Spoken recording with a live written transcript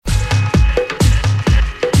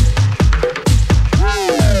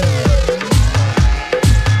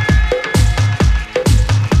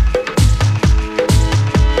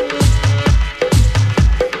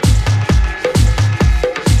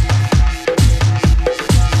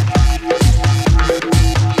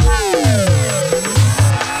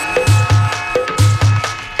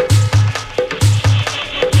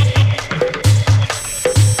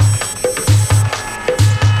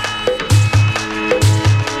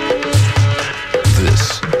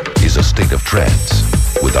State of Trance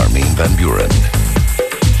with Armin van Buuren.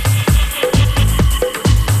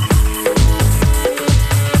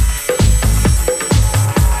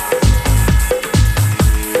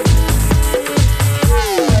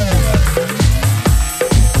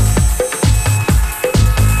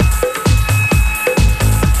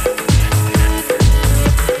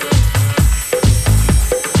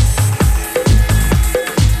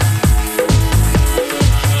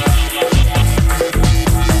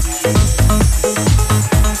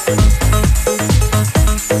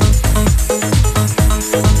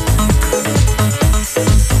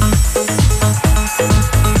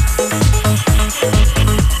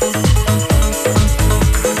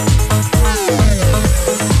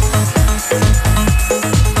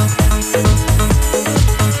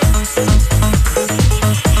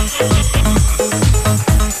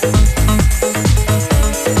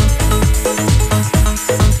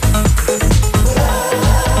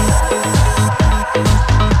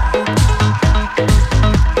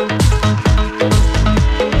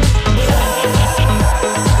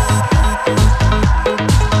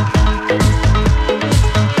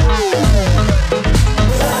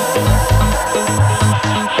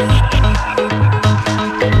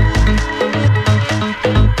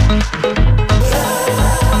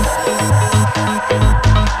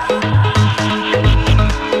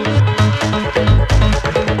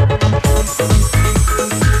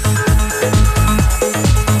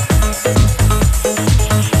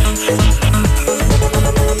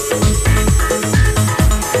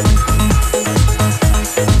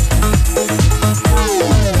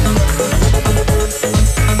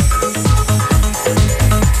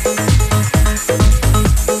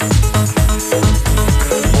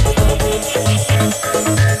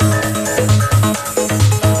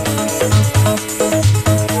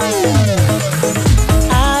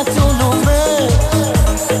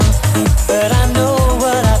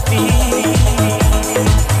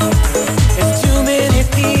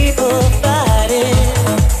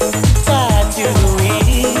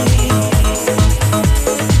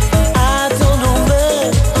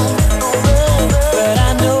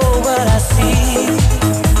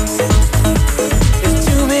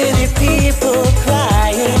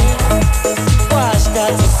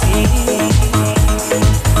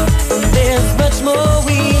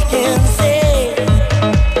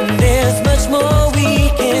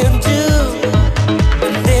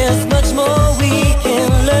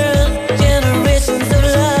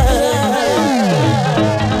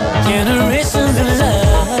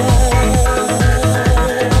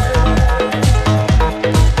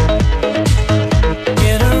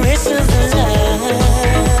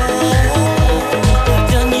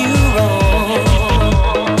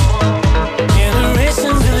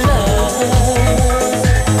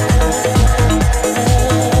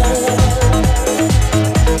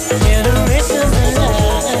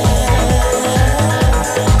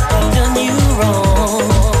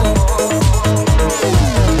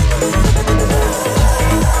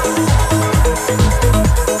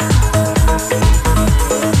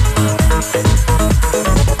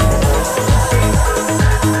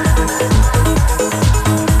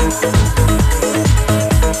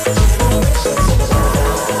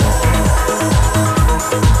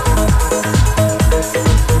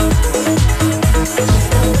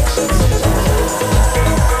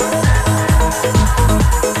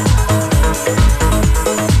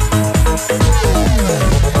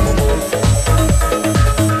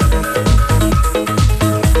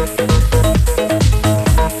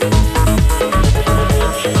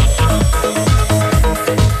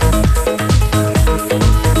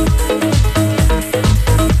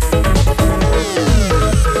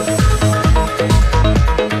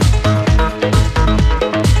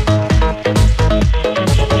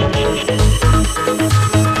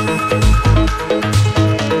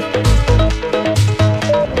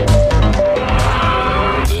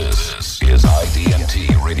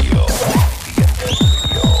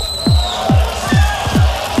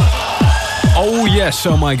 Yes,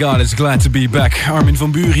 oh my god, it's glad to be back. Armin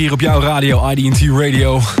van Buuren hier op jouw radio, IDT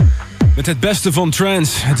Radio. Met het beste van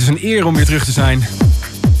trance. Het is een eer om weer terug te zijn.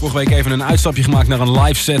 Vorige week even een uitstapje gemaakt naar een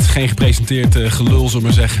live set. Geen gepresenteerd gelul, zullen we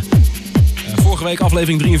maar zeggen. Vorige week,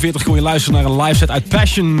 aflevering 43, kon je luisteren naar een live set uit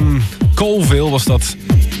Passion. Colville was dat.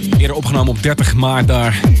 Eerder opgenomen op 30 maart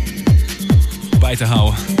daar bij te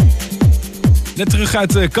houden. Net terug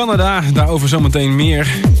uit Canada, daarover zometeen meer.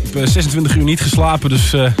 Ik heb 26 uur niet geslapen,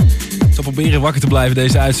 dus ik zal proberen wakker te blijven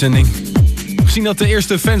deze uitzending. Gezien dat de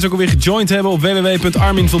eerste fans ook alweer gejoind hebben op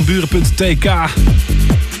www.arminvanbuuren.tk.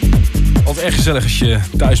 Altijd erg gezellig als je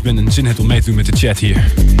thuis bent en zin hebt om mee te doen met de chat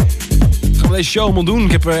hier. Het gaat we deze show allemaal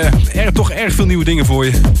doen? Ik heb toch erg veel nieuwe dingen voor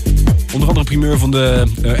je. Onder andere primeur van de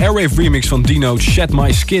Airwave remix van Dino, Shed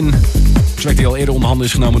My Skin. Een track die al eerder onder handen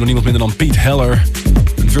is genomen door niemand minder dan Pete Heller.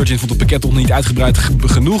 Virgin vond het pakket nog niet uitgebreid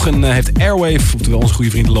genoeg en heeft Airwave, oftewel onze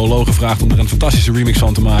goede vriend Lolo, gevraagd om er een fantastische remix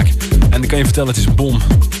van te maken. En dan kan je vertellen, het is een bom.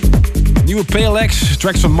 Nieuwe PLX,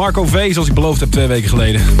 tracks van Marco V, zoals ik beloofd heb 2 weken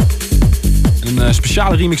geleden. En een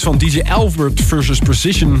speciale remix van DJ Albert versus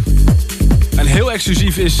Precision. En heel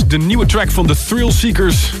exclusief is de nieuwe track van The Thrill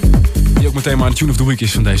Seekers, die ook meteen maar een tune of the week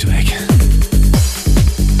is van deze week.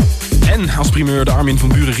 En als primeur de Armin van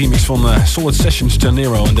Buuren remix van Solid Sessions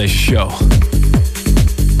Janeiro in deze show.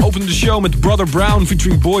 Opende de show met Brother Brown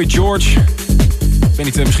featuring Boy George. Ik weet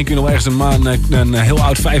niet, misschien kun je nog ergens een heel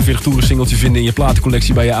oud 45 toeren singeltje vinden in je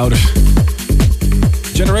platencollectie bij je ouders.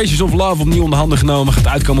 Generations of Love opnieuw onder handen genomen. Gaat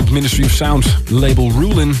uitkomen op Ministry of Sound label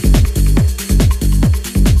Rulin.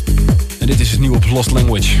 En dit is het nieuwe op Lost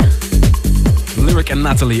Language. Lyric en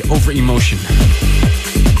Natalie, Over Emotion.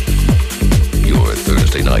 Your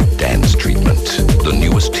Thursday night dance treatment. The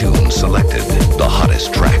newest tunes selected. The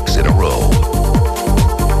hottest tracks in a row.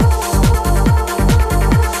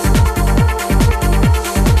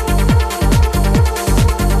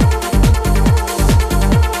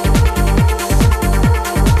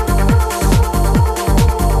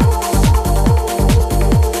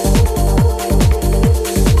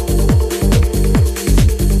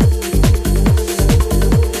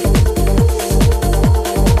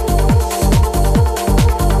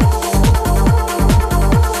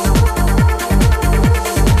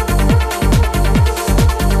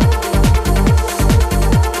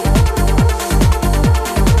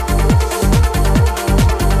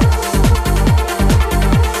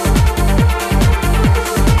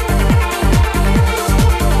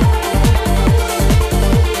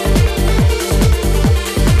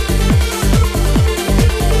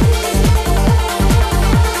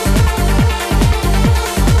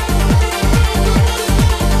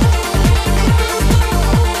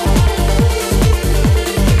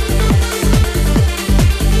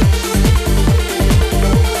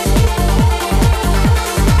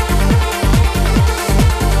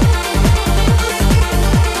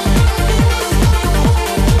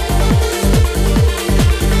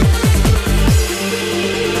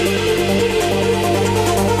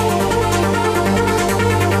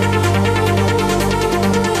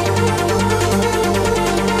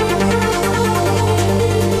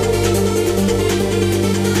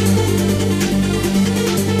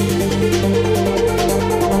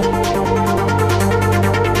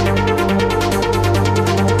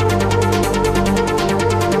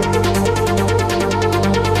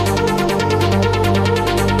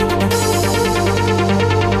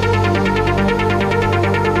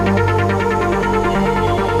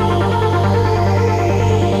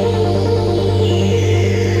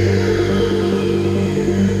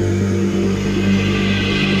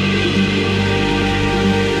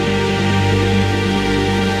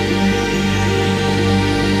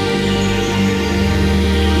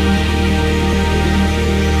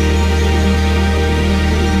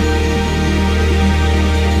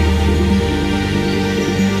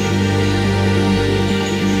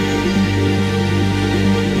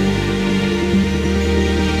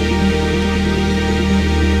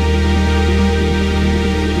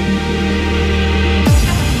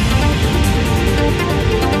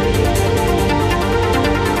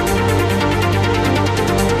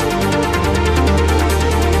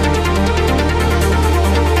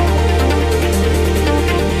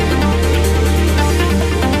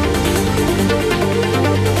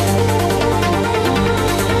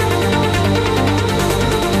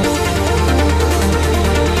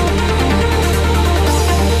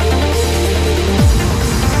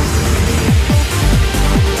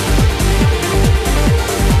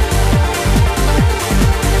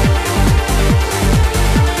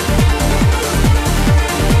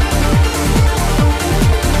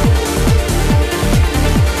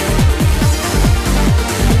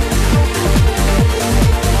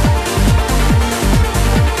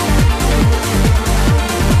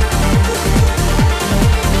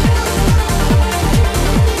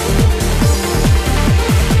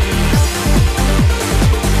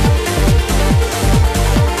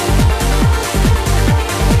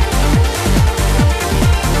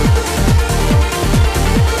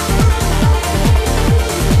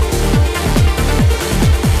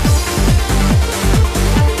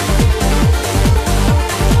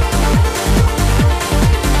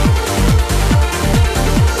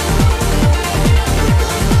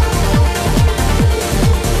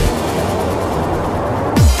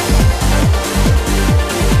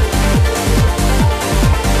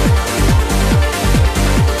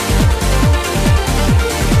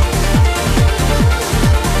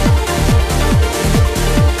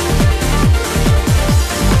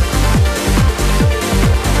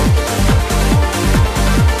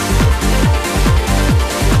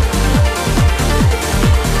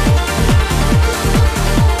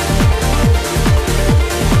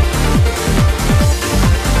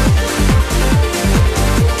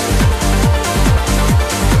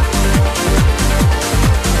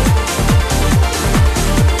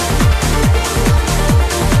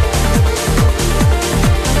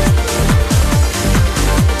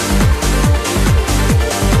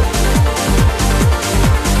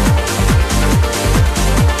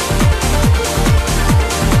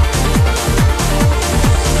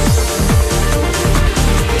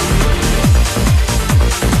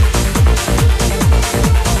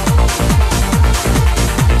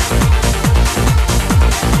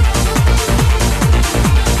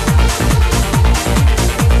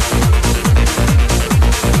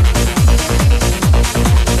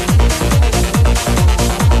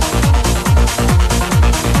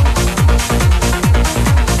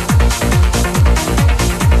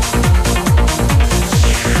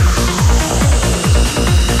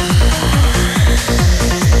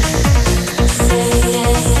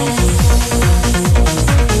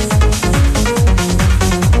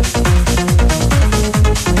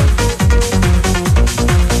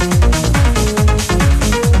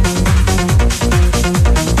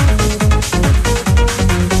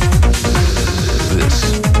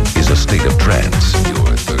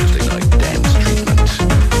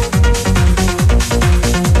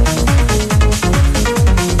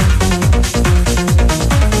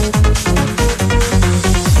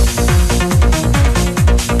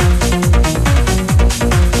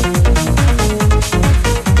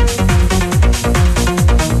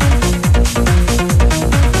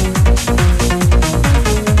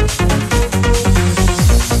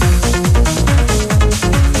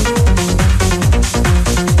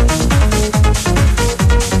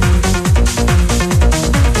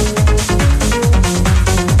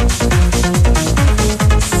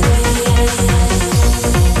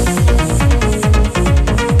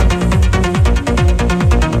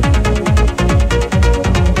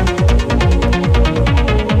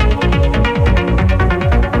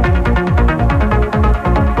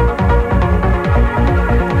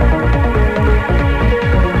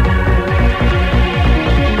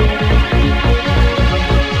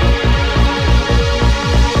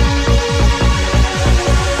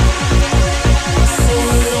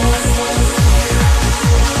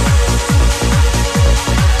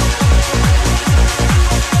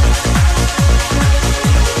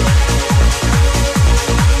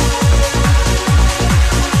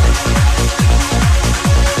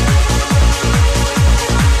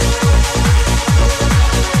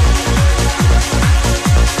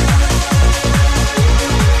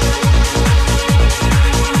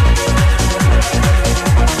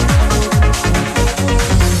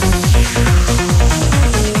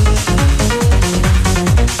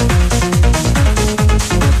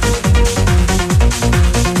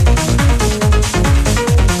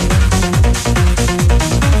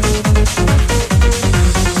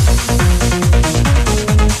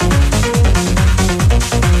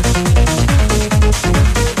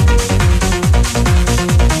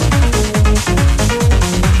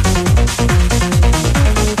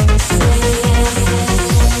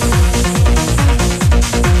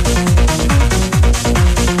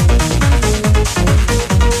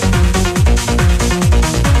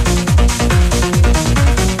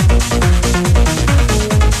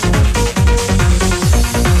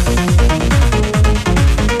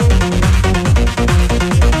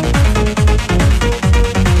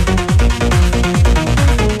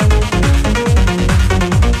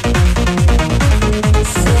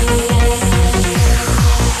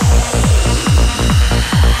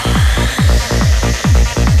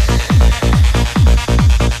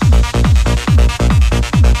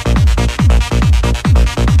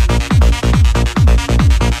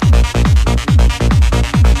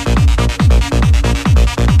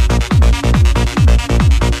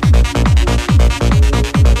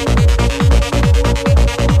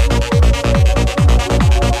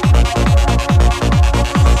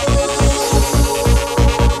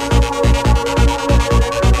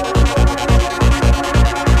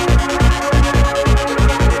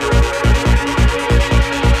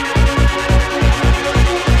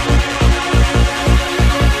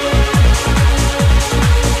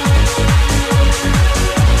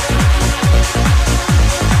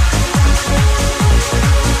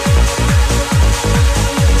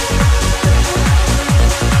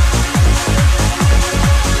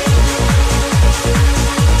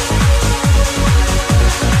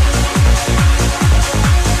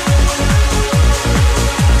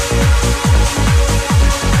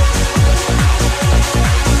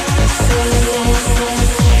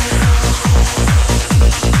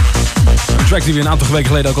 track die we een aantal weken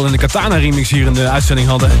geleden ook al in de Katana remix hier in de uitzending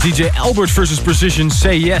hadden. DJ Albert vs Precision,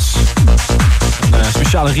 Say Yes. Een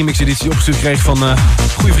speciale remix editie opgestuurd kreeg van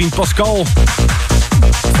goede vriend Pascal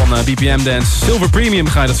van BPM Dance. Silver Premium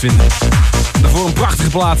ga je dat vinden. Daarvoor een prachtige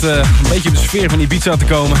plaat, een beetje op de sfeer van Ibiza te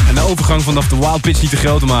komen. En de overgang vanaf de wild pitch niet te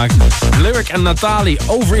groot te maken. Lyric en Nathalie,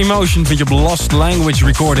 Over Emotion vind je op Lost Language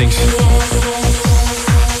Recordings.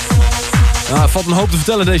 Nou, er valt een hoop te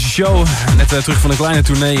vertellen deze show. Net terug van een kleine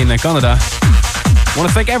tournee in Canada. I want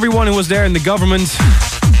to thank everyone who was there in the government.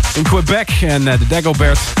 In Quebec and the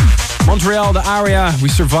Dagobert. Montreal, the area, we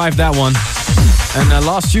survived that one. And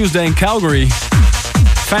last Tuesday in Calgary.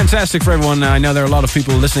 Fantastic for everyone. I know there are a lot of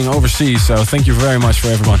people listening overseas, so thank you very much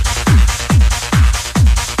for everyone.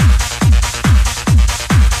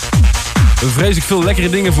 Vreselijk veel lekkere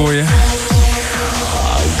dingen voor je.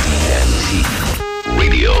 IDNT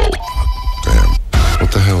Radio. Damn.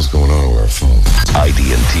 What the hell's going on with our phone?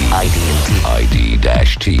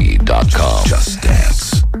 ID-T.com. Just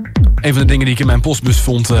Dance. Een van de dingen die ik in mijn postbus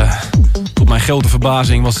vond, tot mijn grote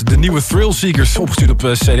verbazing, was de nieuwe Thrill Seekers, opgestuurd op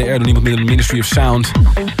CDR door niemand minder dan Ministry of Sound.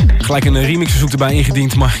 Gelijk een remixverzoek erbij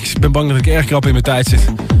ingediend, maar ik ben bang dat ik erg krap in mijn tijd zit.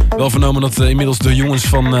 Wel vernomen dat inmiddels de jongens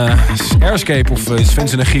van Airscape, of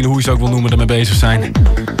Svens en Giel, hoe je ze ook wil noemen, ermee bezig zijn.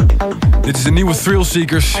 Dit is de nieuwe Thrill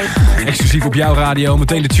Seekers, exclusief op jouw radio,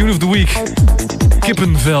 meteen de Tune of the Week.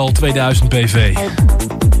 Kippenvel 2000 BV.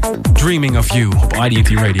 Dreaming of You op IDNT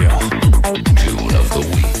Radio. Tune of the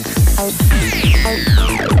Week. Be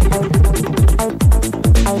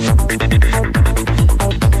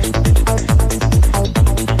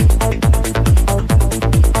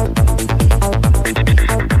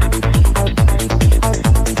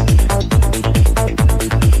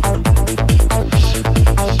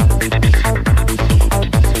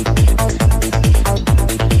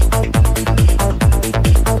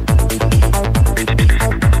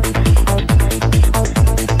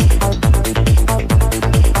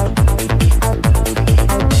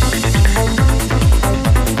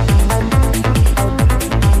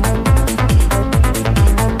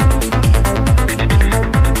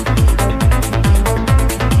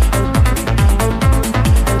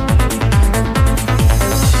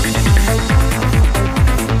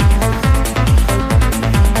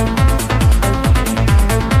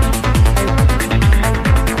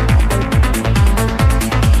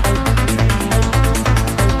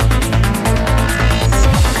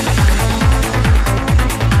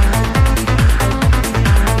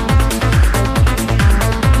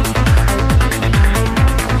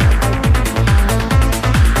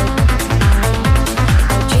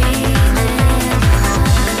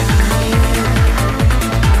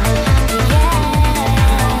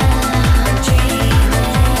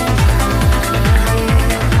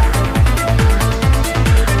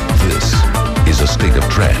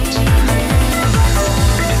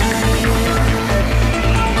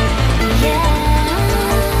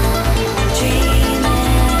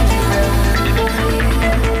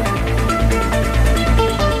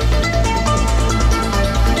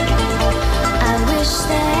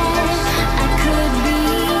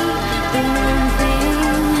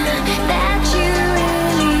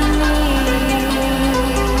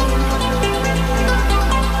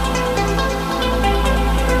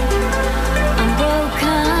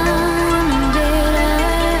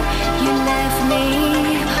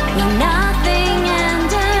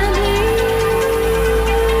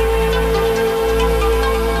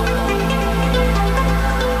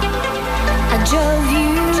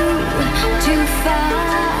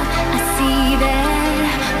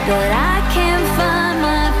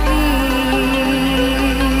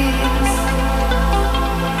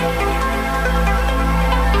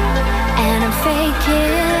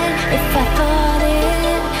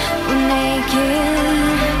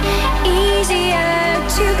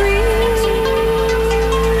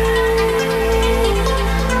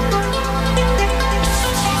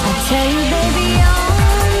the way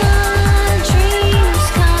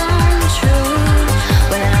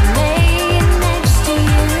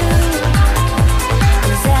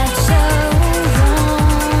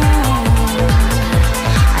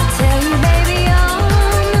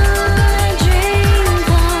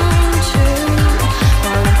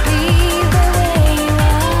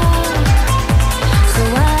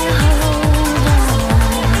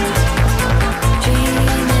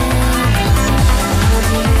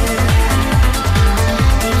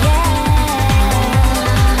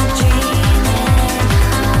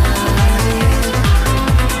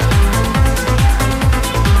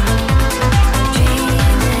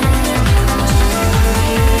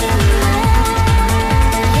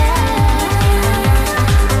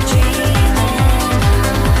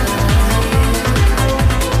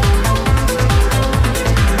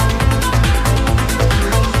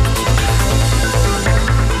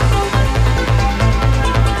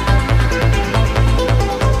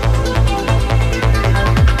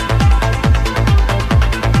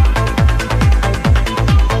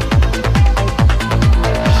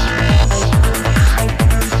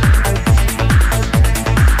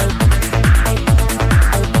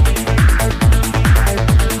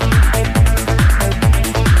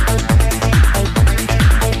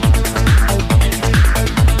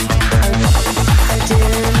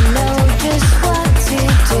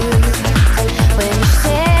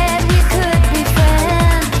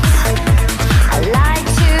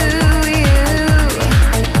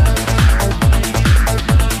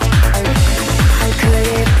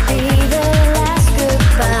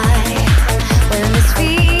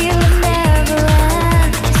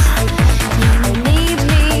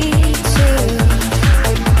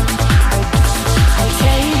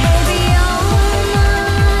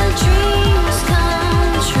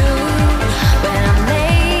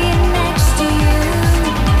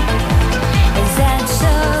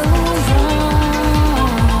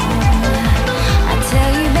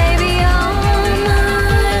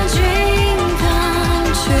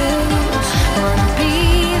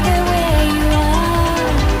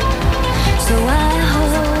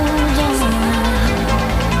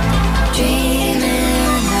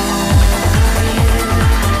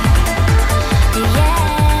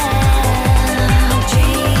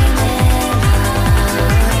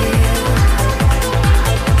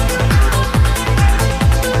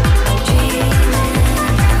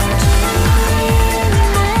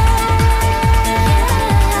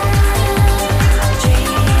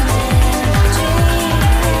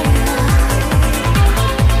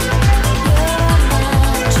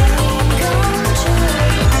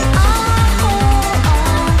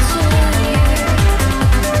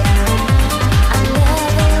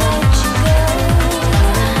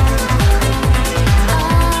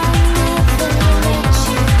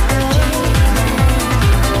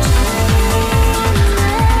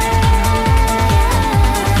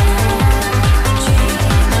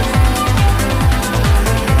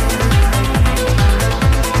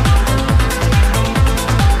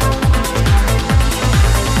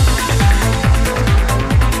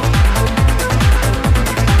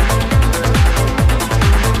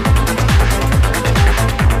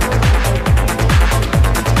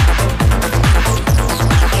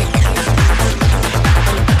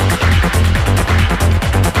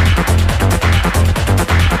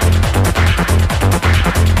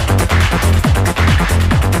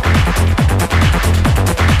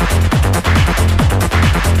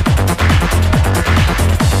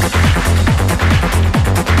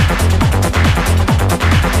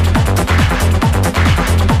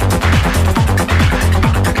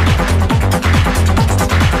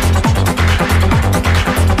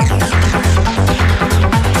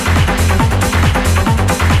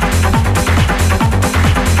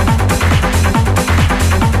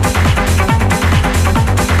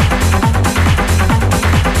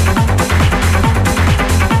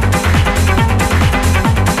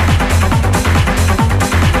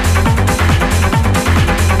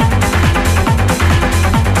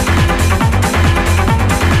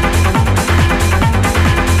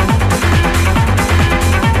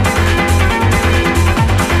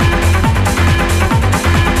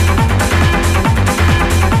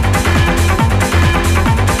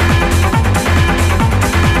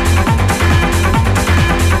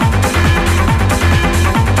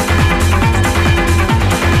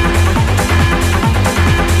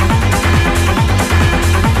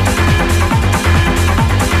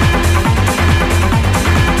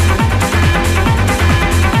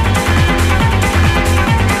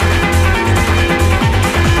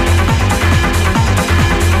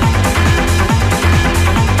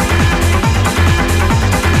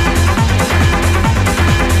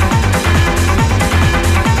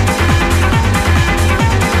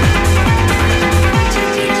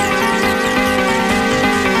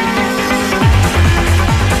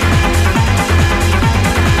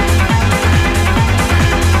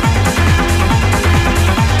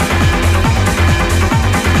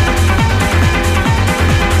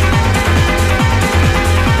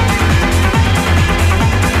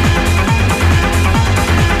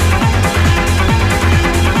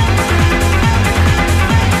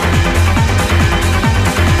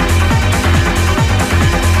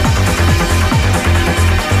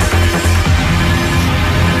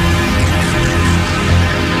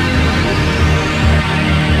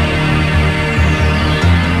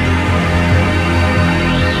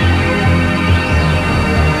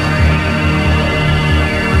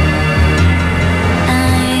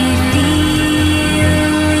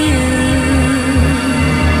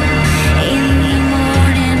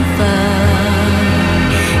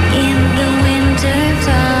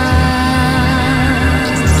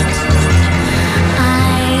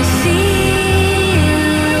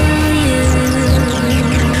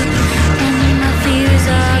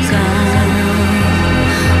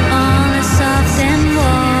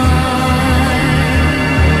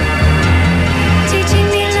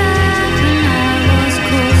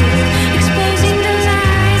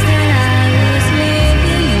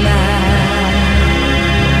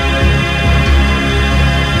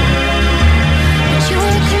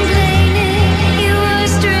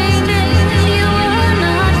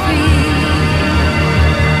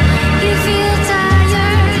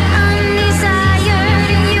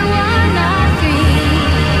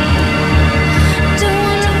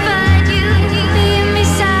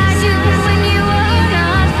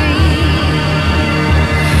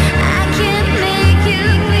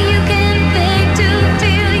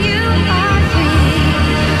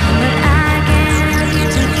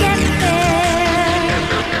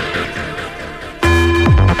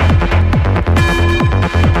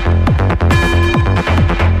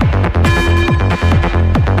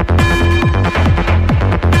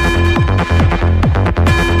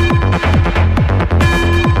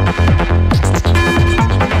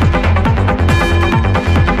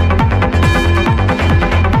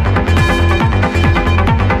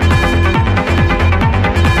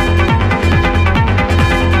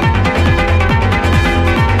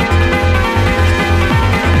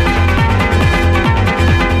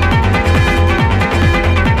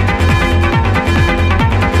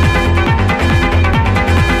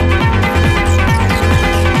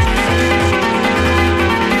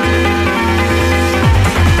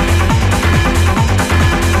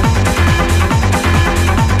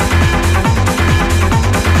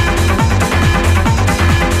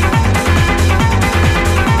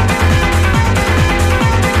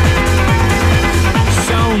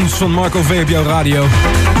tunes van Marco V op jouw radio.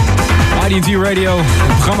 IDT Radio, het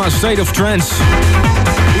programma State of Trance.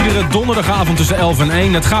 Iedere donderdagavond tussen 11 en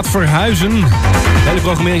 1. Het gaat verhuizen. De hele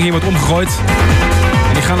programmering hier wordt omgegooid.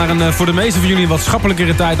 En ik ga naar een voor de meeste van jullie wat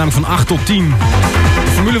schappelijkere tijd, namelijk van 8 tot 10.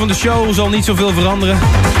 De formule van de show zal niet zoveel veranderen. Er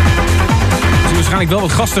zullen waarschijnlijk wel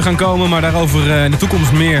wat gasten gaan komen, maar daarover in de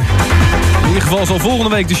toekomst meer. In ieder geval zal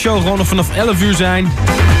volgende week de show gewoon nog vanaf 11 uur zijn.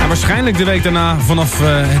 En waarschijnlijk de week daarna vanaf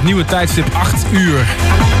het nieuwe tijdstip 8 uur.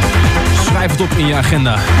 Schrijf het op in je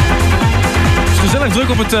agenda. Het is gezellig druk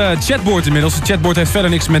op het chatboard inmiddels. Het chatboard heeft verder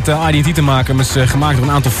niks met IDT te maken, maar is gemaakt door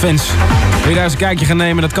een aantal fans. Wil je daar eens een kijkje gaan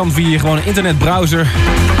nemen? Dat kan via je gewone internetbrowser.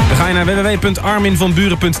 Dan ga je naar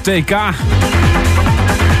www.arminvanburen.tk.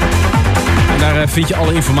 En daar vind je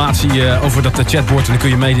alle informatie over dat chatboard en dan kun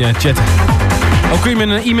je mee chatten. Ook kun je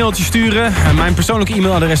me een e-mailtje sturen. Mijn persoonlijke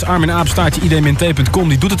e-mailadres armin@id-t.com.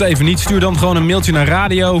 Die doet het even niet. Stuur dan gewoon een mailtje naar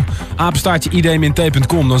radio@id-t.com.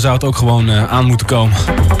 Dan zou het ook gewoon aan moeten komen.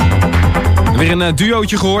 Weer een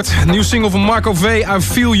duootje gehoord. Een nieuwe single van Marco V, I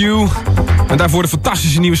Feel You. En daarvoor de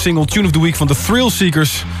fantastische nieuwe single Tune of the Week van The Thrill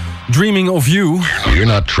Seekers, Dreaming of You. We're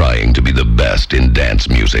not trying to be the best in dance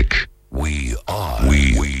music. We are.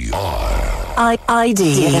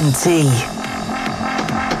 IDT.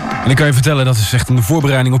 En ik kan je vertellen, dat is echt een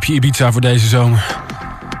voorbereiding op je Ibiza voor deze zomer.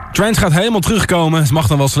 Trance gaat helemaal terugkomen. Het mag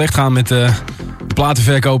dan wel slecht gaan met de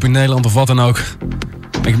platenverkoop in Nederland of wat dan ook.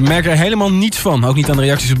 Ik merk er helemaal niets van, ook niet aan de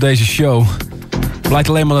reacties op deze show. Het blijkt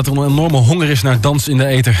alleen maar dat er een enorme honger is naar dans in de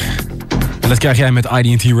ether. En dat krijg jij met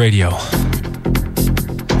IDT Radio.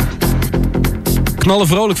 Knallen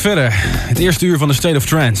vrolijk verder. Het eerste uur van de State of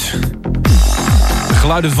Trance. De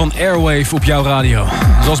geluiden van Airwave op jouw radio.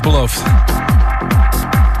 Zoals beloofd.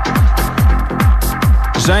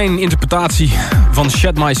 Zijn interpretatie van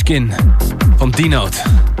Shed My Skin van D-Note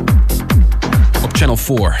op Channel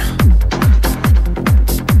 4.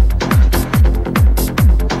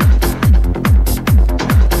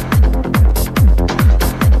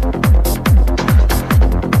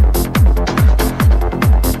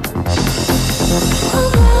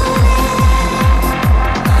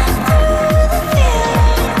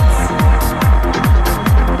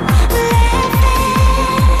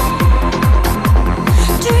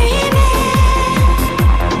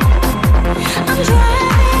 I'm driving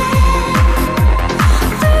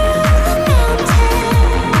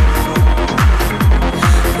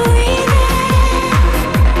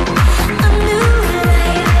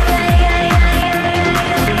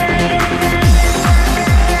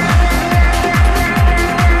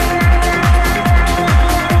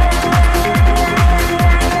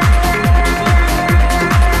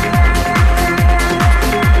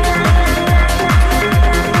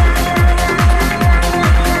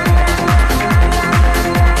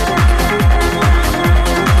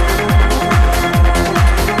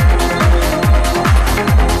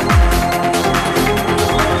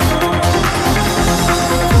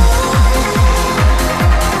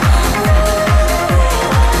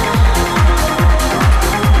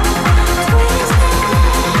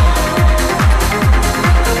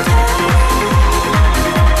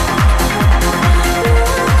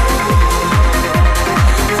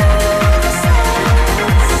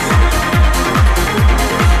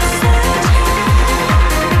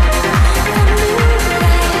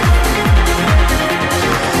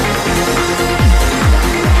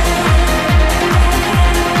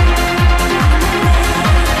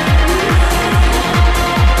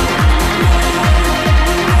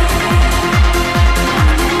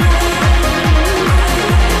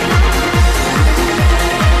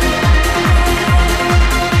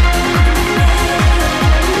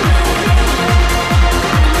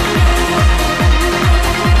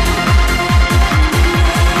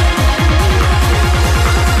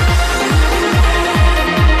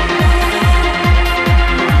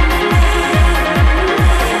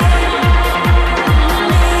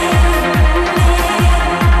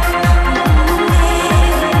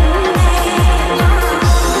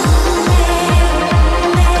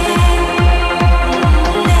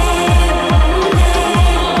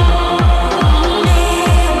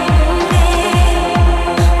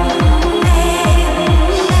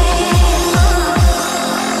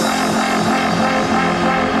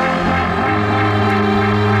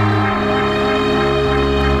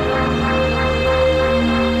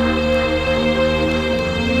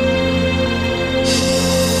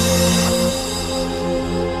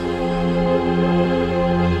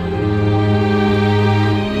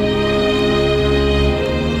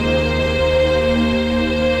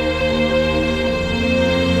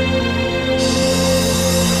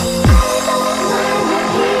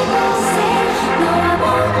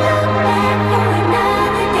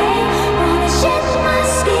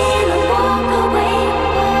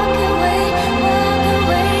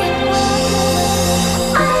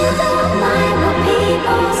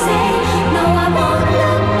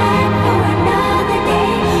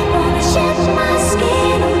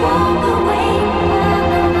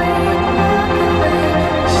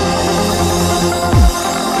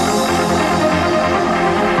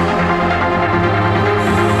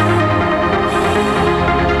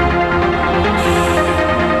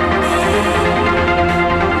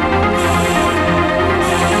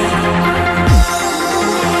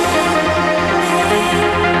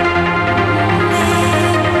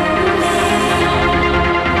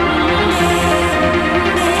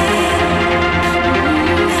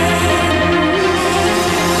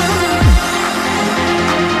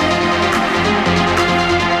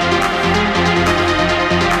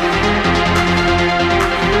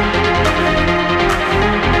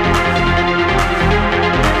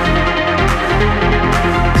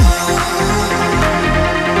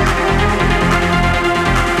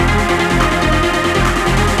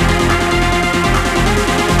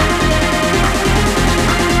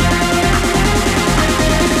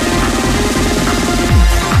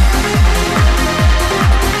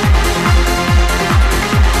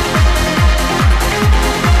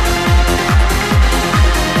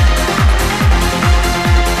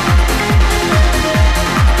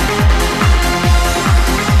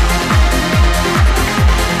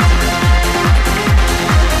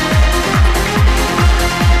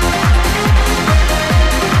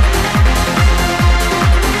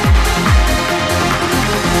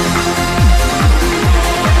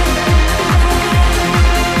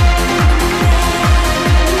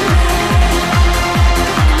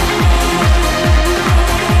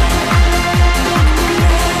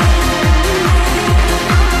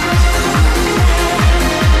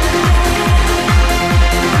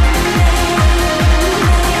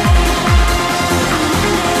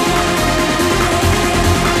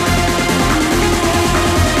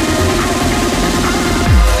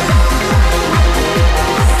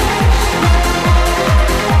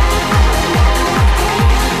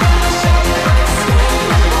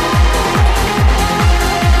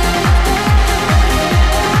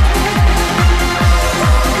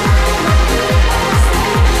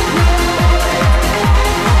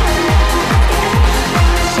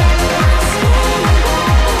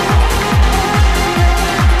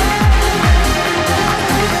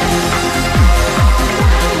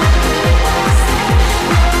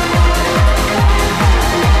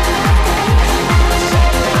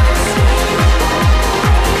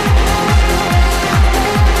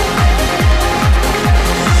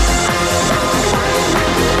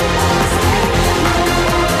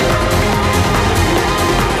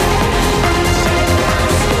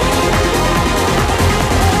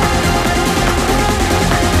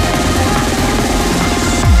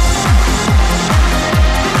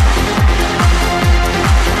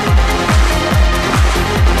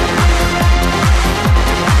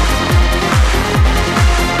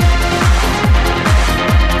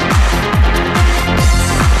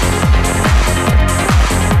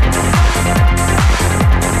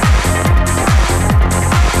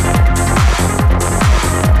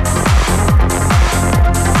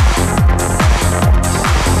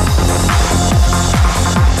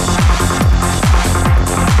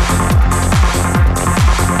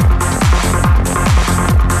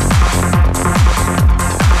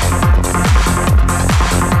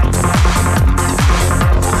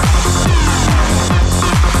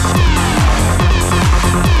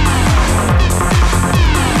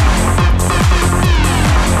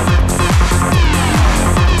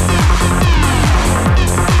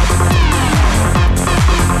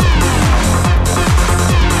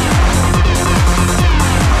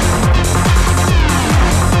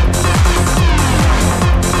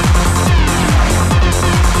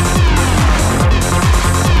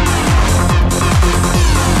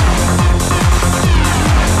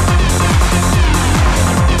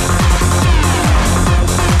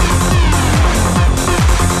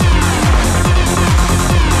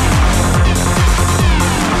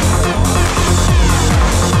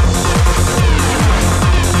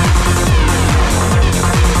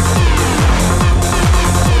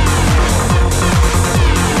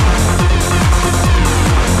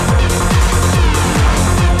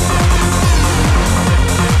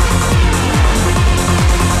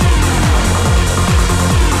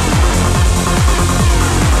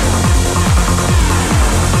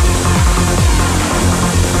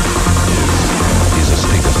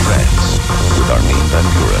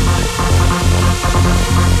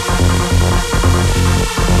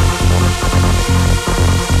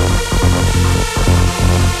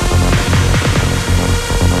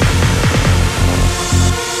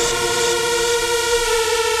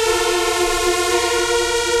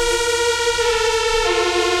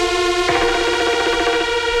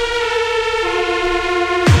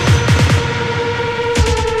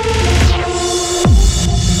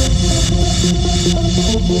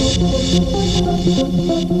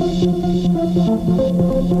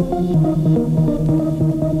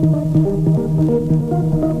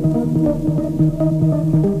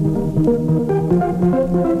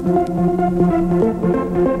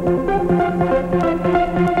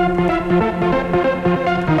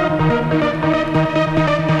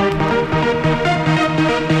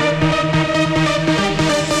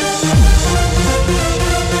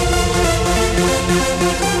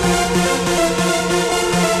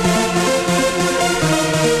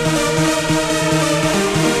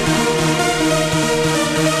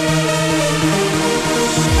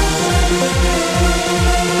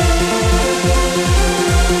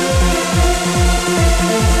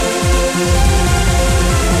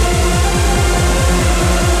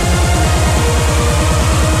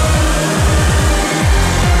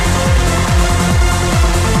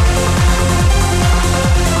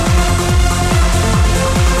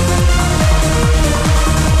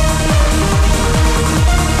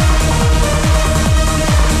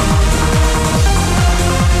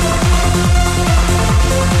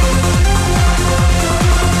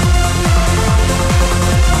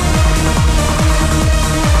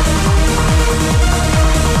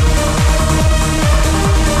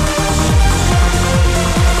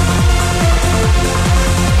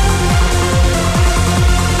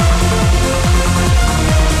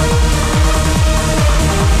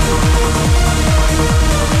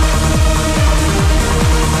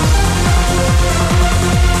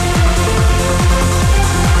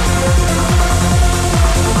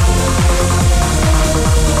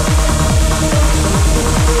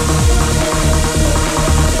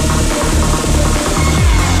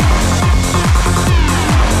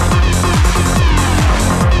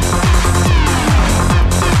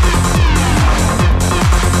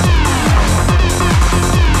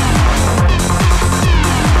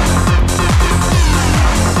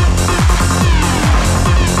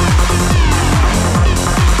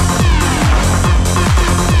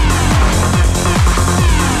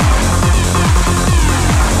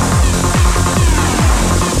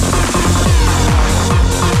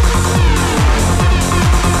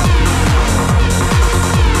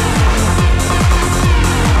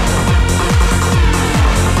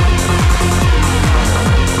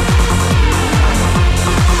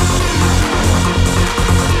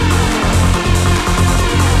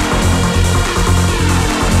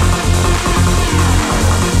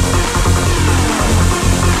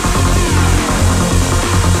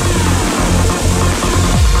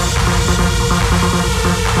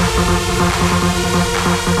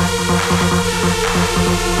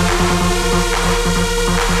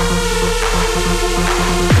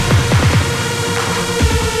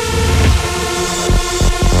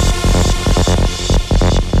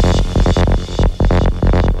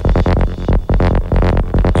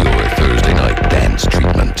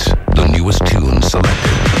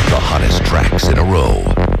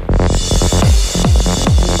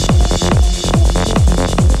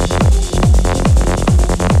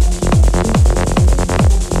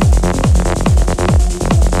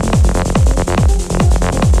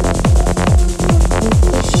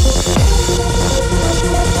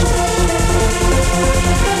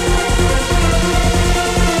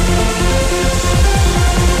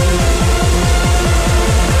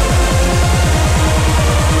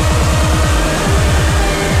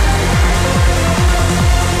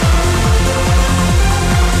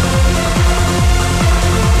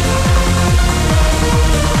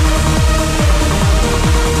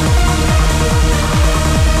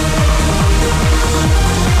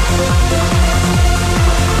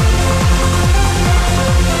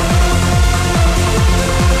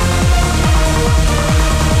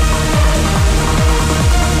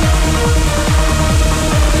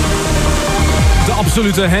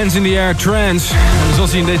Absolute hands in the air trance. En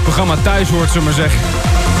zoals hij in dit programma thuis hoort, zullen we maar zeggen.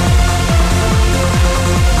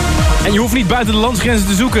 En je hoeft niet buiten de landsgrenzen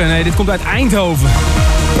te zoeken. Nee, dit komt uit Eindhoven.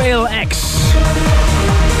 Pale X.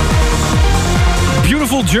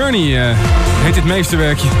 Beautiful Journey heet dit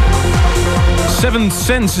meesterwerkje. Seventh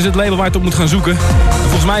Sense is het label waar je het op moet gaan zoeken. En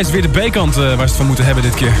volgens mij is het weer de B-kant waar ze het van moeten hebben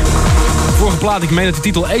dit keer. De vorige plaat, ik meen dat de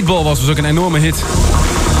titel 8 Ball was ook een enorme hit.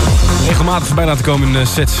 Regelmatig voorbij laten komen in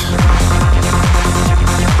sets.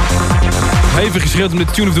 Even geschreeuwd om de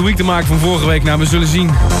Tune of the Week te maken van vorige week. Nou, we zullen zien.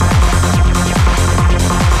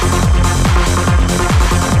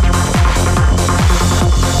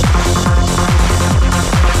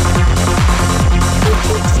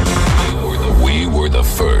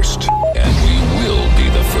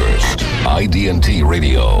 IDT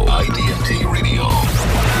Radio. IDT Radio.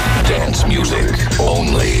 Dance music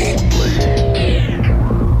only.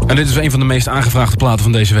 En dit is een van de meest aangevraagde platen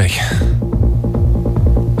van deze week.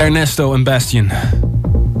 Ernesto en Bastian.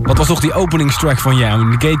 Wat was toch die openingstrack van jou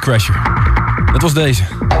in The Gatecrasher? Dat was deze.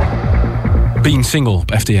 Being Single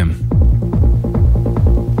op FTM.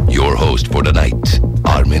 Your host for the night,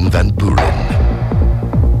 Armin van Buuren.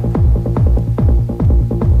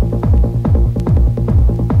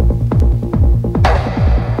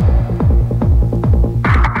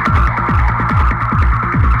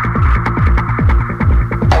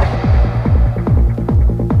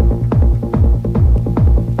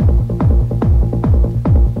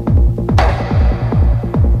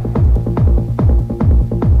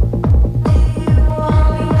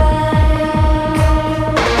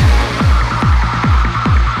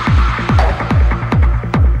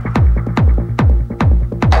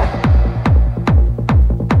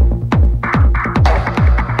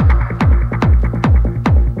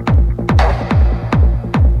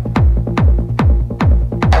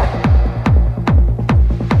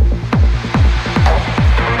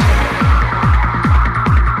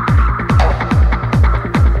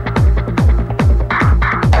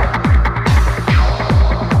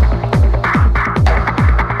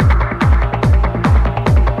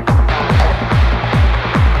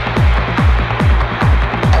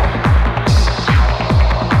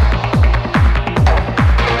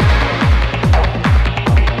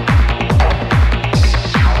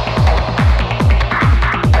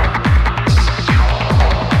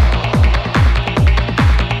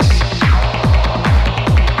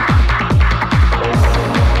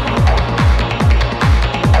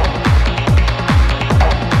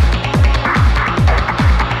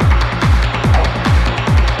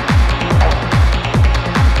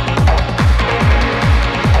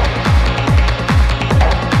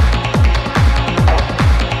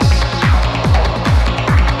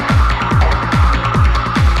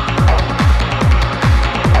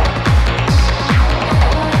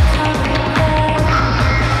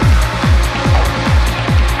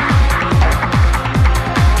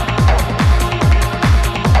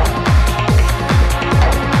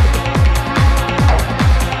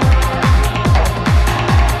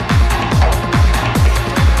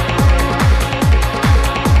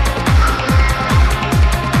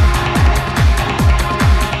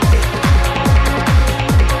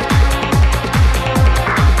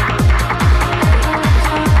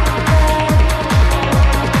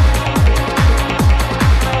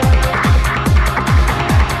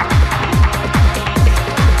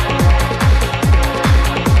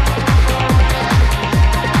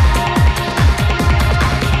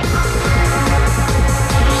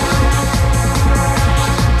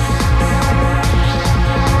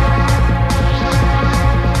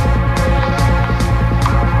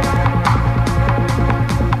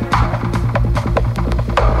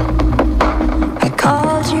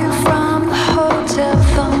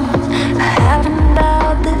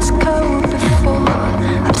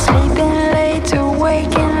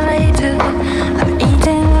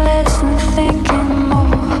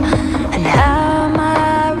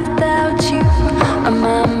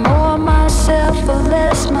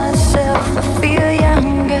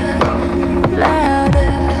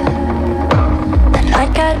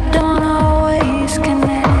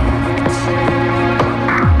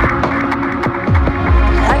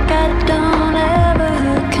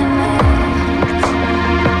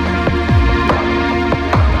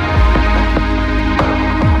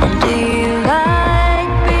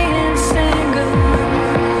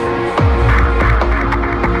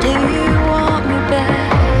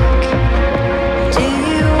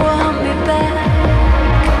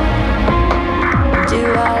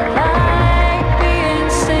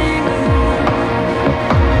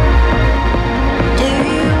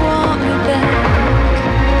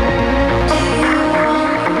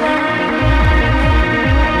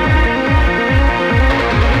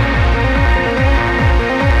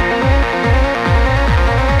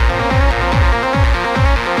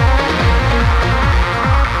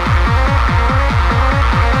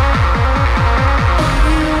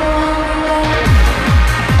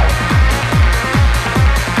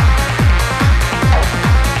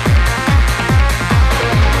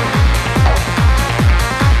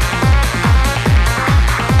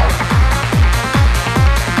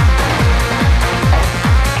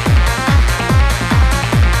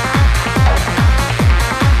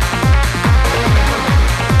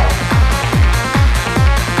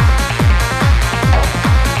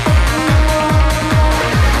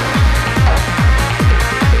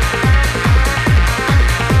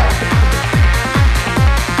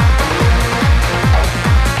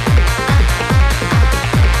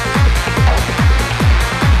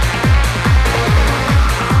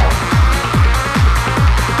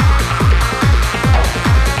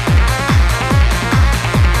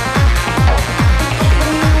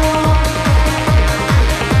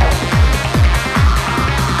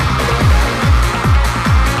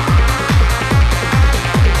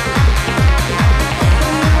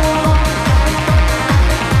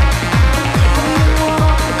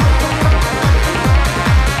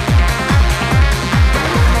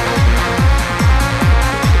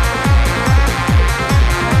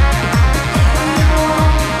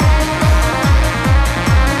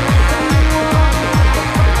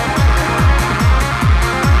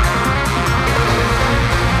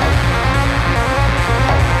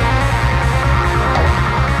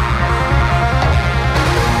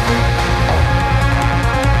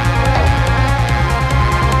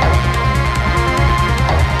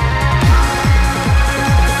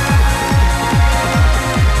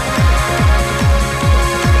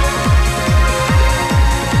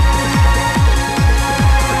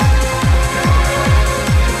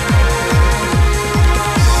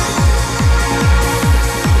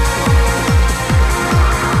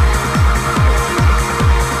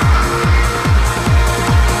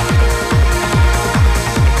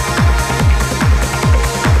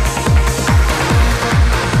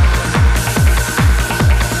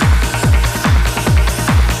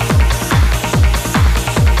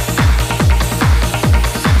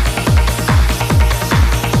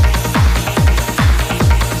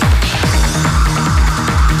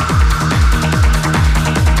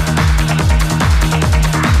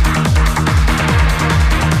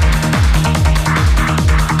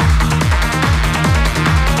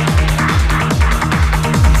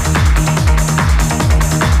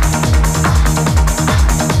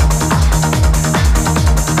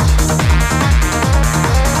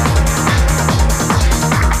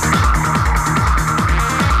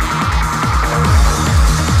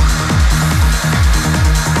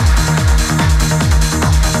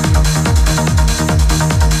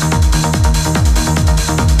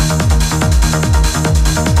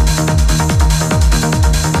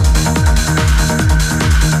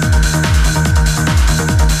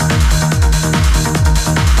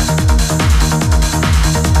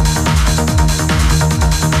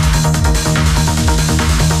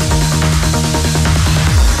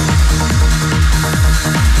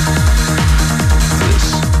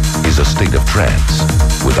 Trance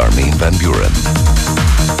with Armin van Buuren.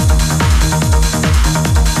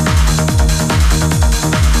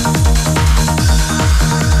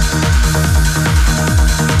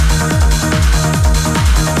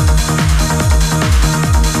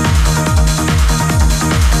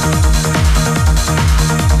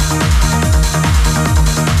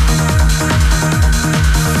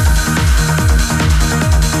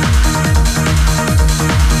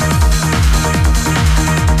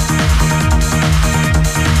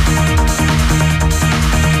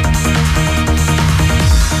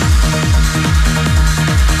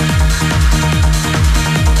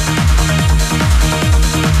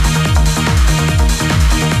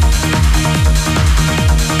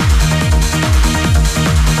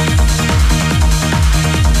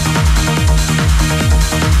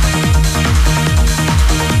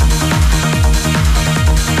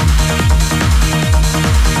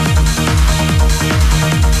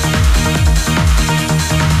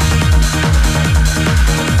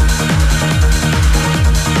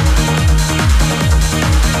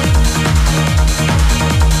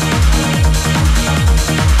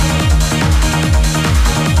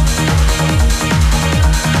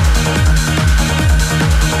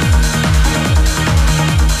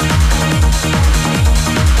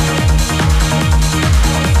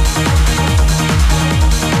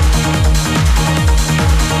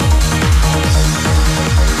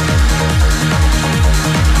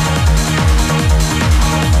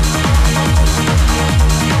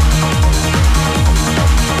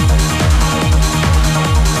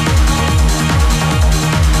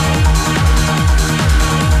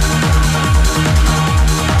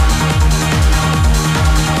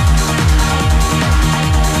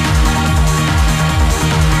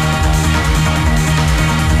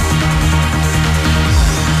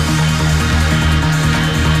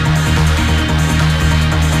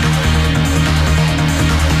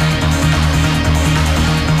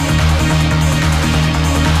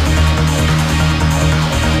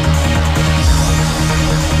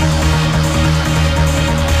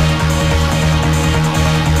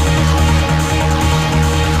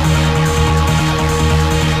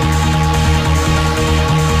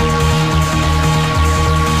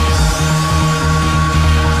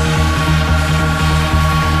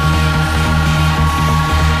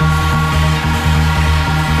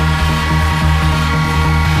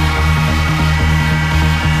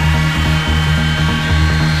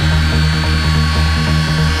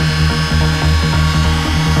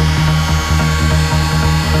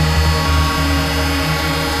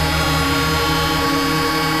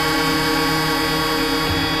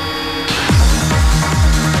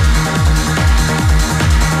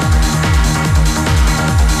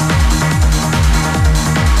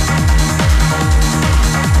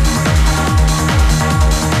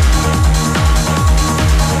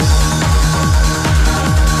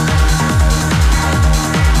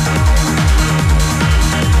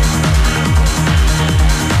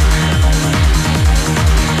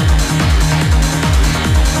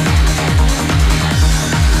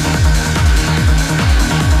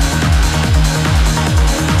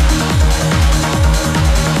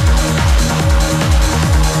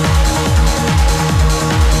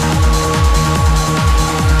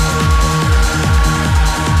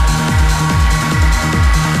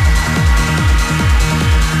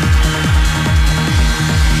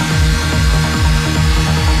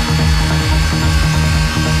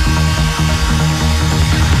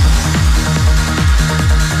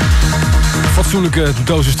 Fatsoenlijke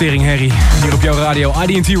dosis tering herrie hier op jouw radio,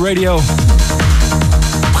 IDT Radio.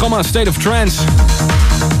 Programma State of Trance.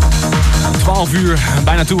 12 uur,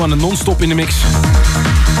 bijna toe aan de non-stop in de mix.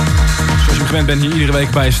 Zoals je gewend bent hier iedere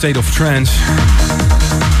week bij State of Trance.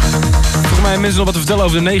 Volgens mij mensen nog wat te vertellen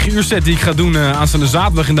over de 9 uur set die ik ga doen aanstaande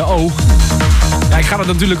zaterdag in de O. Ja, ik ga dat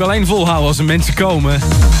natuurlijk alleen volhouden als er mensen komen.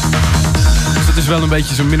 Dus dat is wel een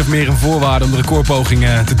beetje zo min of meer een voorwaarde om de recordpoging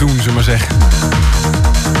te doen, zullen we maar zeggen.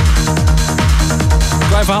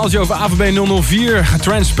 Klein verhaaltje over AVB 004,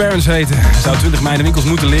 Transparence heet. Zou 20 mei in de winkels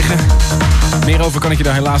moeten liggen. Meer over kan ik je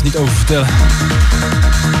daar helaas niet over vertellen.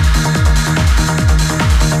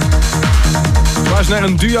 Luister naar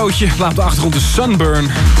een duootje, laat op de achtergrond de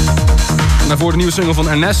Sunburn. En daarvoor de nieuwe single van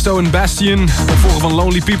Ernesto en Bastion, opvolger van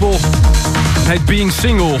Lonely People. Het heet Being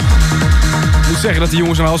Single. Ik moet zeggen dat die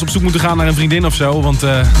jongens nou wel eens op zoek moeten gaan naar een vriendin of zo, want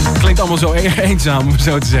het klinkt allemaal zo erg eenzaam, om het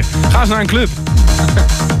zo te zeggen. Ga eens naar een club.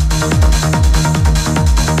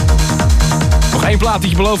 Nog één plaat die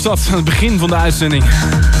je beloofd had aan het begin van de uitzending.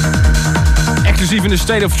 Exclusief in de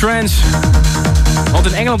State of Trance. Want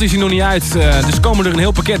in Engeland is hij nog niet uit, dus komen er een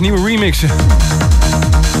heel pakket nieuwe remixen.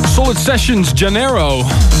 Solid Sessions Janeiro.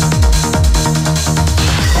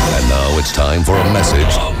 And now it's time for a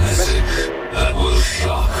message. A message that will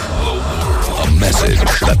shock the world. A message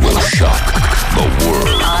that will shock the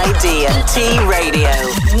world. ID&T Radio.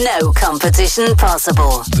 No competition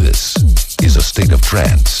possible. This is A State of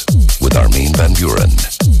Trance with Armin van Buuren.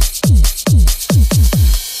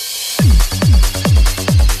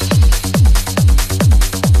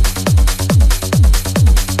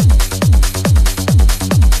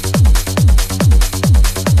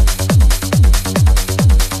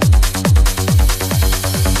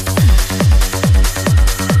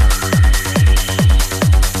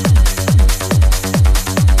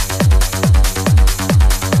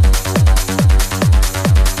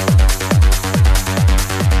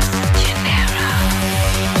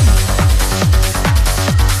 Genera.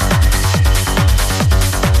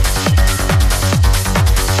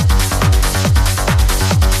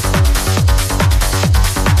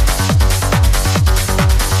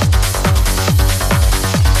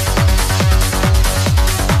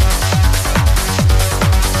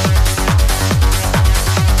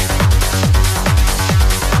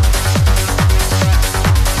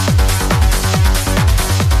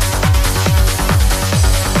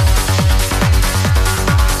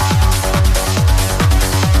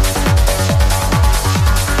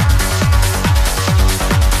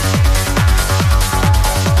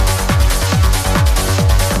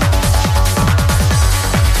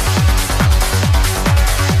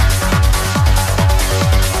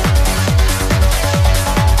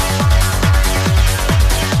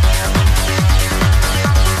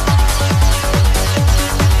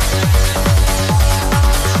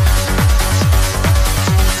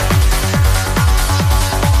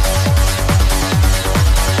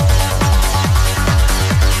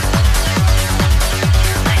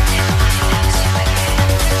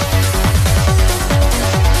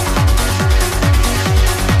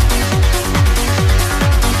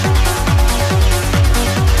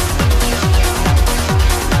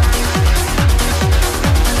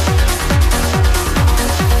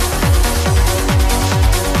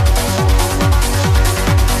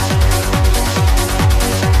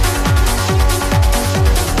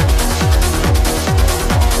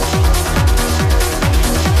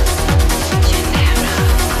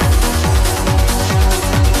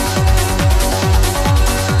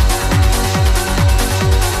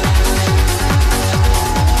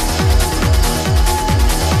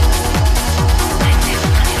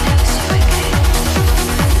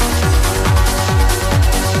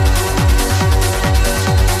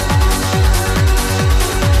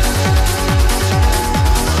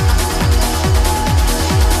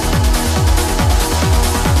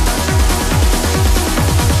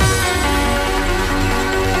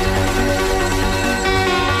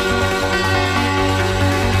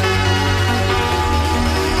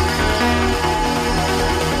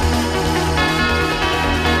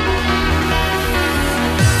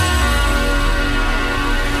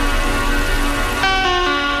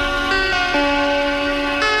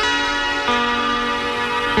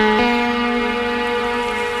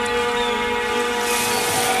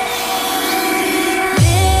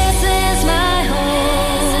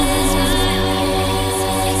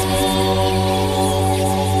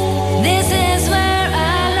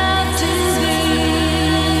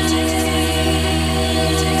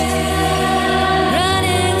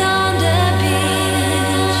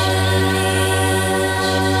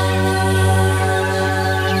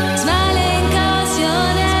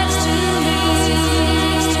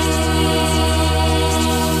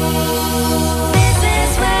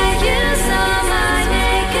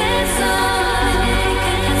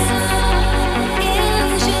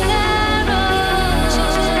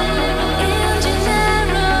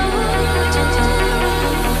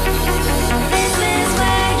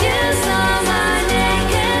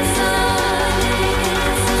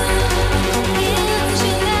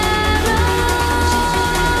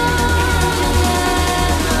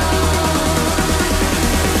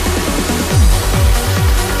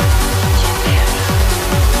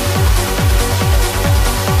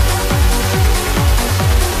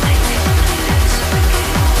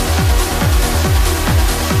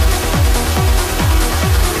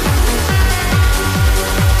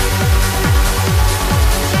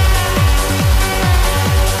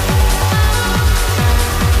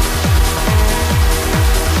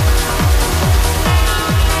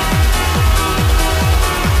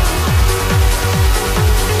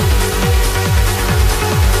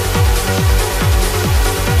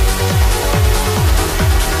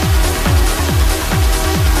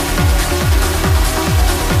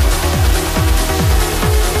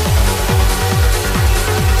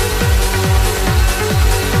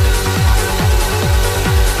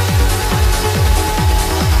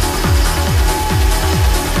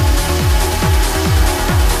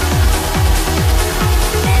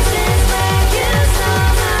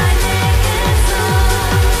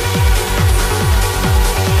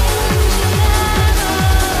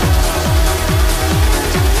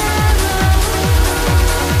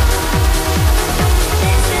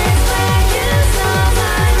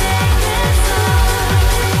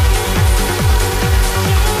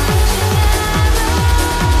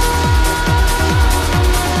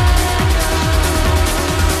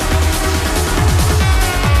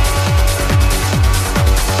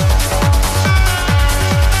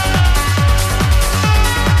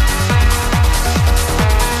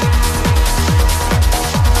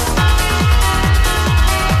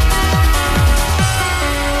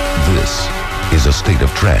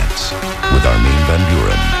 with Armin van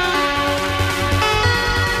Buuren.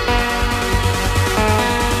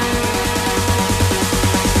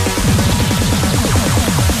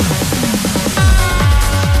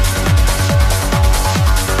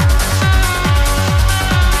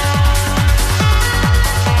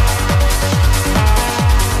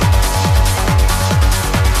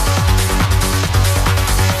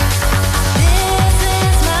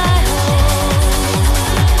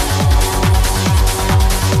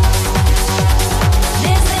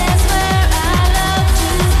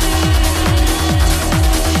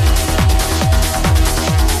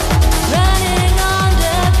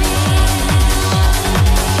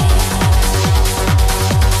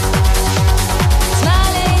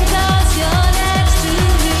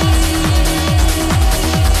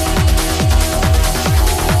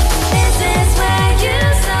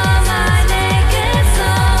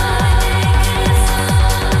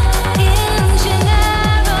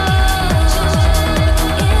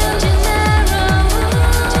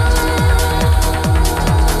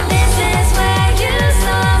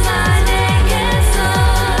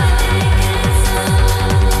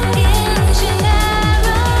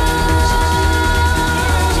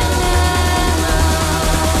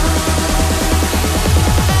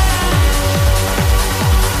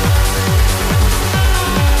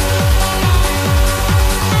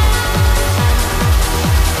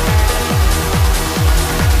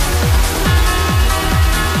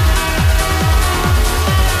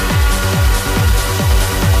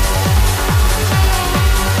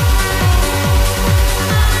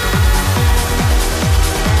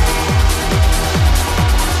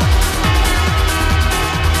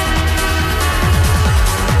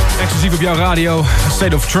 Op jouw radio,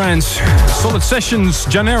 State of Trance, Solid Sessions,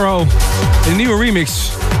 Janeiro, een nieuwe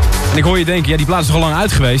remix. En ik hoor je denken, ja, die plaat is toch al lang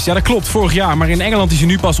uit geweest? Ja, dat klopt, vorig jaar, maar in Engeland is hij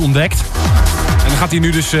nu pas ontdekt. En dan gaat hij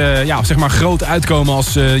nu dus, zeg maar groot uitkomen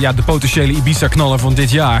als de potentiële Ibiza-knaller van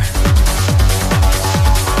dit jaar.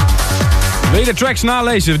 Wil je de tracks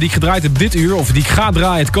nalezen die ik gedraaid heb dit uur, of die ik ga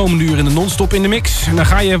draaien het komende uur in de non-stop in de mix? En dan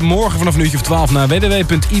ga je morgen vanaf een uurtje of 12 naar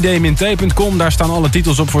www.id-t.com. Daar staan alle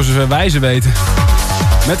titels op voor zover wij ze weten.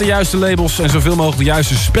 Met de juiste labels en zoveel mogelijk de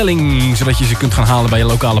juiste spelling, zodat je ze kunt gaan halen bij je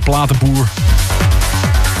lokale platenboer.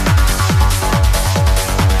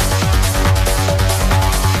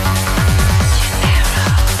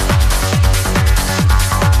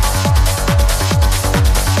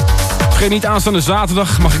 Vergeet niet, aanstaande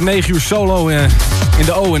zaterdag mag ik 9 uur solo in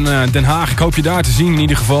de O in Den Haag. Ik hoop je daar te zien in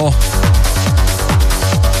ieder geval.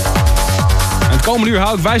 Het komende uur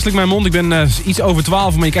hou ik wijselijk mijn mond. Ik ben iets over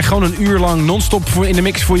 12, maar je krijgt gewoon een uur lang non-stop in de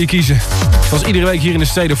mix voor je kiezen. Zoals iedere week hier in de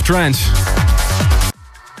State of Trance.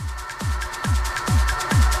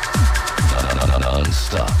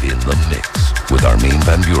 Non-stop in the mix with Armin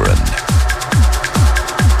van Buuren.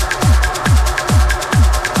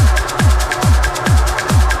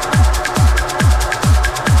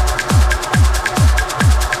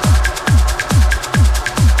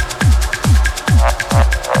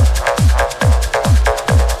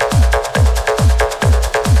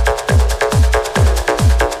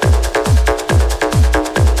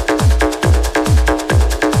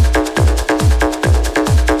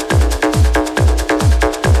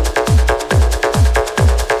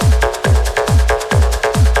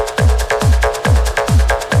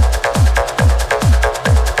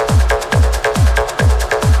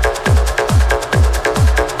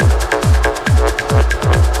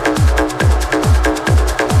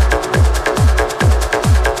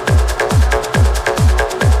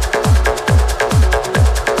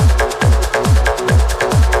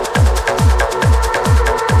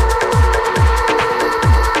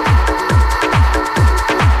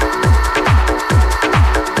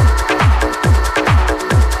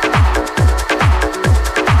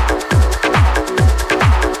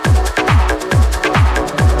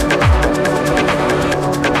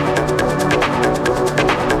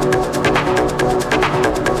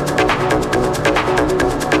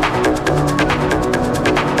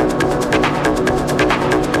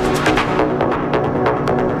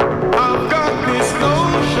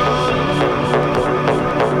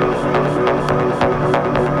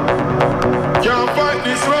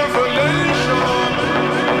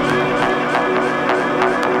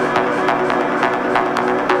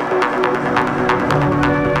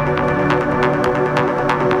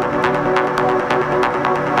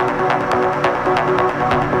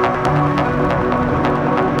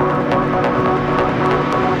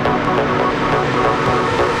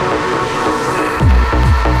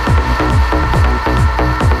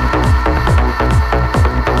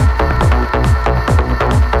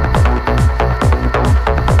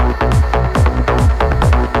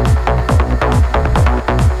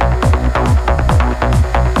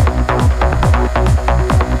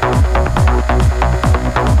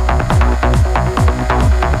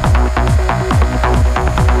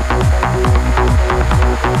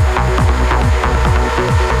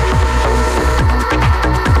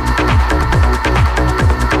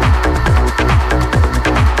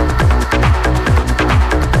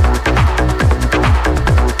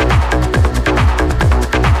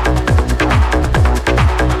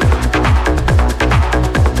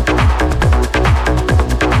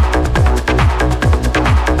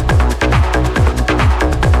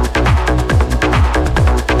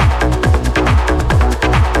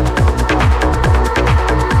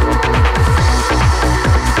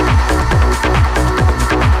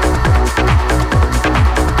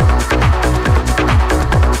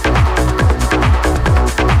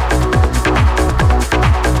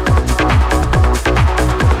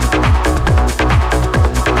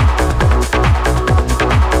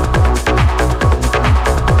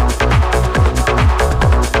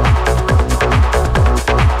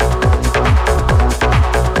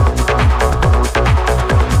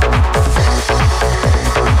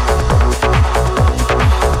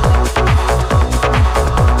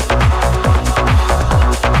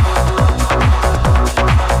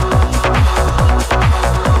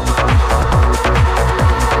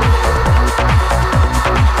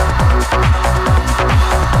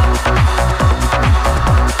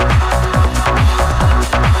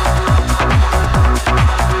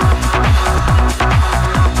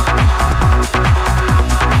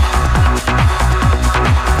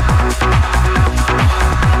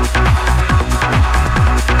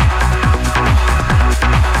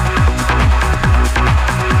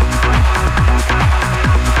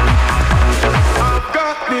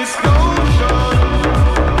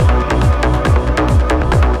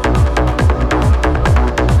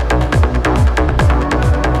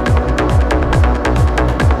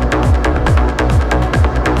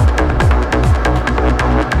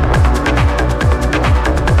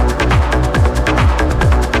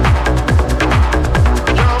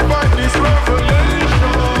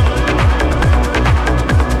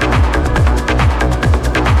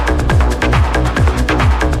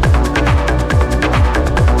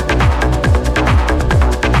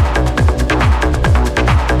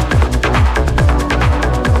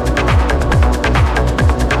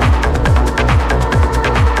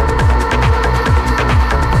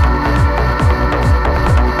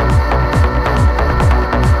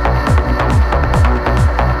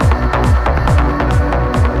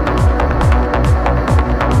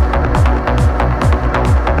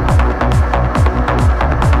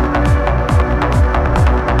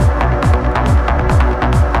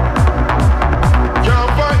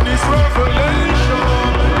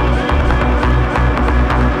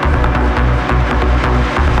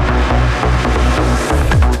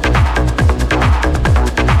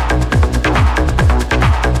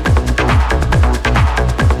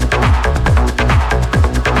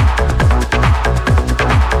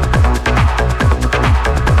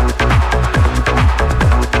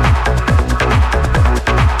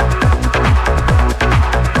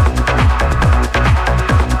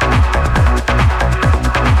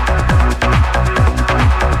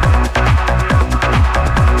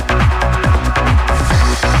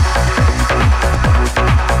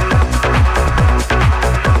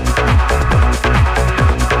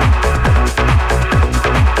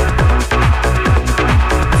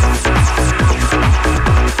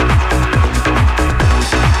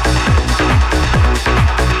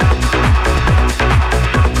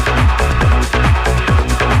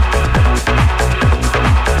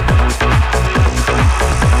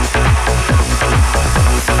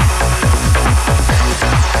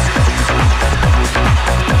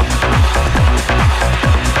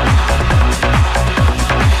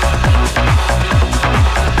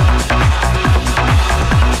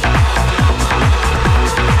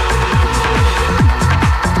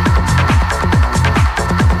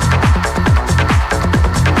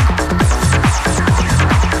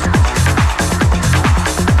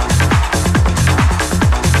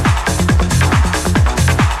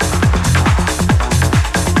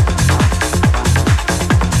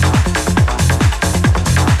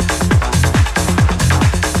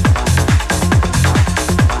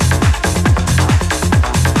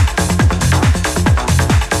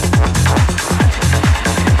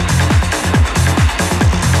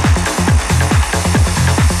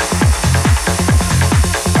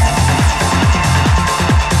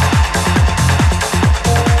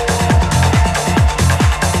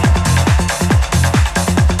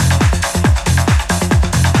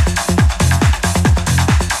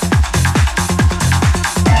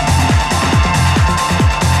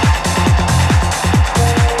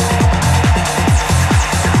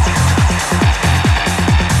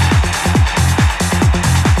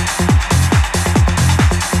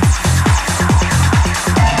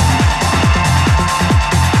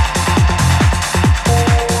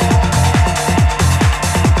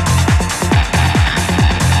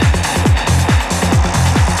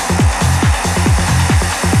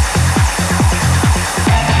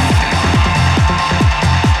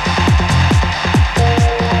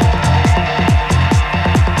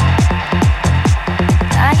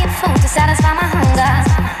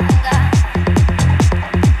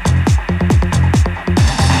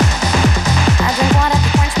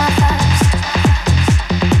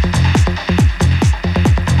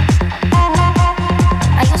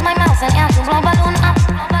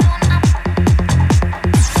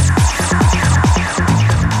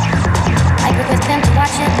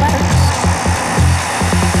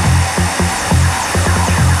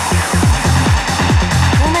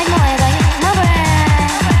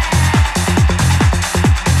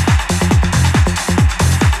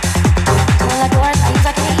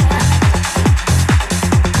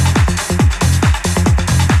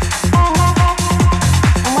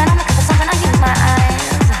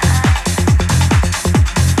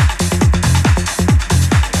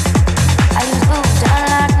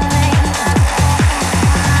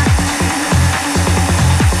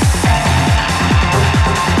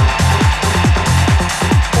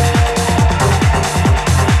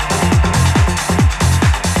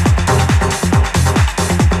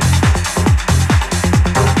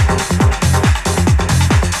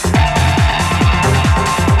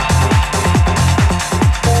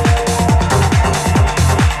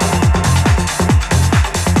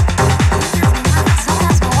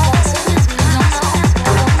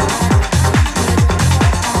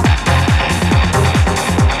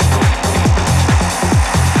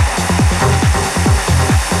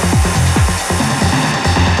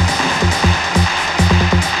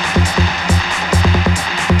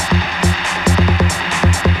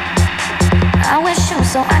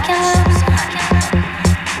 can lose.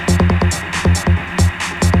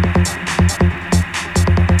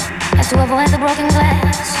 Have to avoid the broken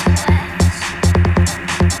glass.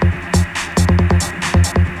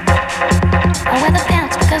 I wear the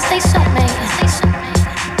pants because they suit me.